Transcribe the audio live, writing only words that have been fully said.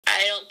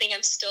think I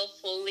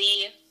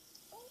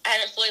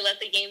haven't fully let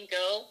the game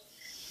go.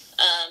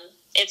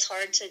 It's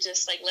hard to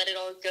just let it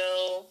all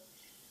go.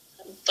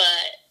 But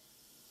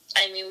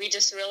I mean, we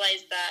just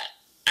realized that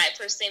I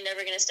personally am never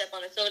going to step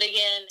on the field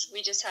again.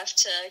 We just have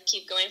to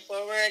keep going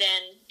forward,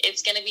 and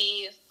it's going to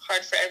be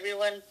hard for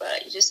everyone,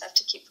 but you just have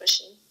to keep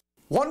pushing.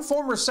 One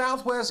former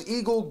Southwest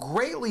Eagle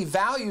greatly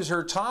values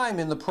her time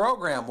in the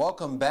program.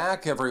 Welcome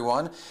back,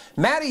 everyone.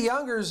 Maddie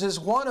Youngers is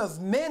one of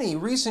many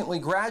recently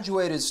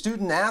graduated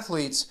student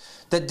athletes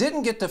that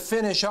didn't get to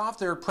finish off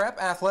their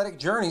prep athletic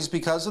journeys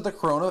because of the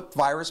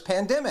coronavirus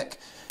pandemic.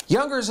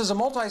 Youngers is a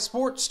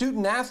multi-sport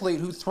student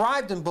athlete who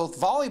thrived in both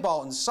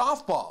volleyball and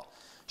softball.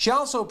 She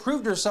also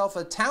proved herself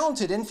a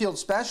talented infield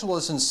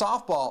specialist in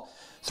softball,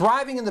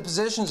 thriving in the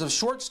positions of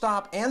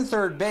shortstop and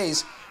third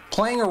base,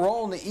 playing a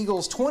role in the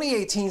Eagles'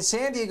 2018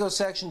 San Diego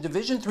Section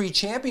Division III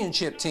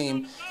championship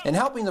team and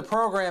helping the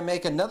program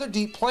make another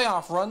deep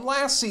playoff run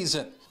last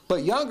season.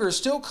 But Youngers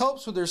still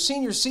copes with her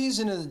senior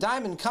season in the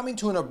Diamond coming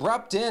to an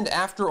abrupt end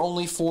after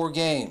only 4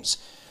 games.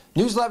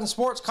 News 11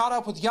 Sports caught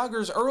up with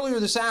Youngers earlier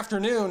this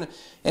afternoon,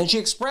 and she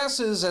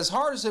expresses, as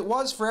hard as it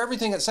was for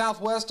everything at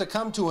Southwest to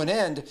come to an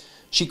end,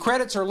 she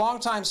credits her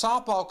longtime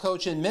softball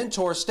coach and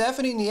mentor,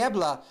 Stephanie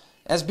Niebla,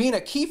 as being a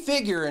key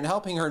figure in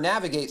helping her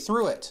navigate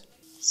through it.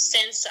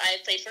 Since I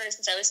played for her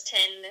since I was 10,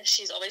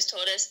 she's always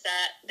told us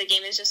that the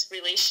game is just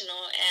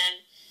relational, and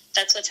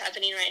that's what's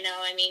happening right now.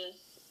 I mean,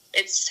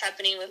 it's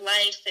happening with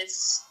life.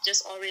 It's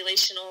just all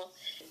relational.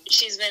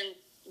 She's been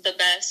the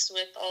best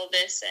with all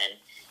this, and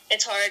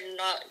it's hard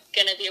not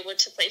going to be able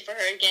to play for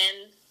her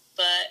again,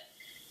 but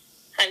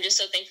I'm just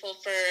so thankful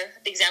for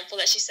the example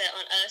that she set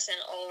on us and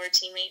all of our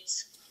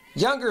teammates.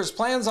 Youngers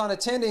plans on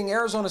attending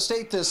Arizona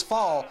State this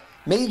fall,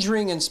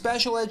 majoring in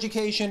special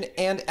education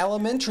and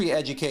elementary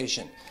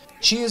education.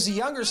 She is the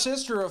younger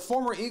sister of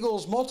former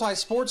Eagles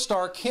multi-sport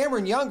star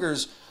Cameron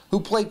Youngers, who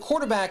played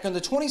quarterback on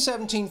the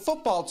 2017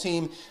 football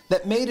team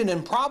that made an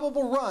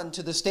improbable run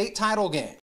to the state title game.